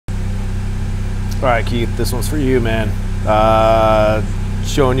All right, Keith, this one's for you, man.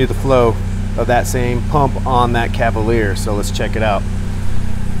 Showing you the flow of that same pump on that Cavalier, so let's check it out.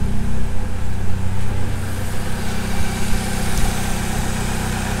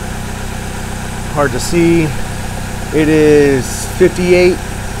 Hard to see. It is 58,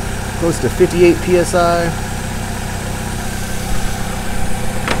 close to 58 PSI.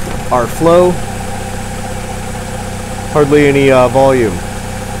 Our flow, hardly any volume.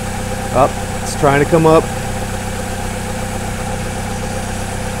 Up, it's trying to come up.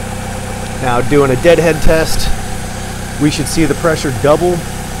 Now doing a deadhead test, we should see the pressure double.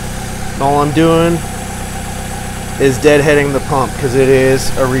 All I'm doing is deadheading the pump because it is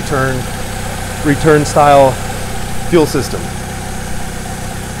a return style fuel system.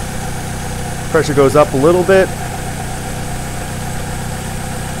 Pressure goes up a little bit,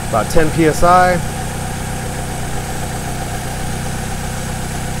 about 10 PSI.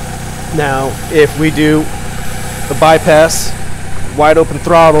 Now, if we do the bypass, wide open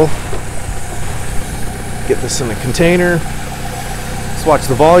throttle, get this in the container, let's watch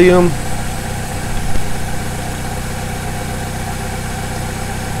the volume.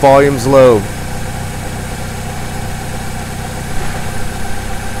 Volume's low.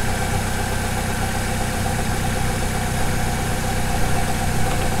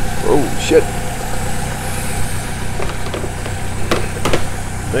 Oh, shit.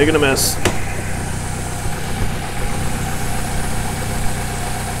 Making a mess.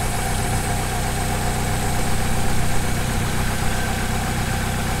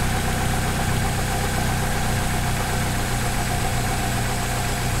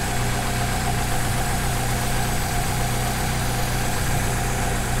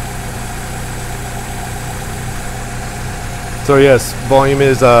 So yes, volume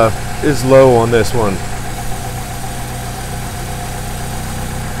is low on this one.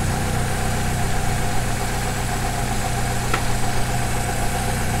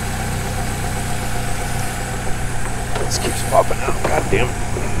 This keeps popping out. God damn it.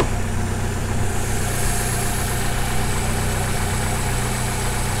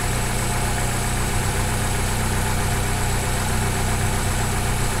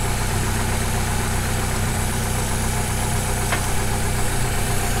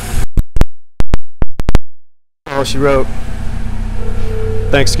 All she wrote.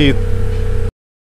 Thanks, Keith.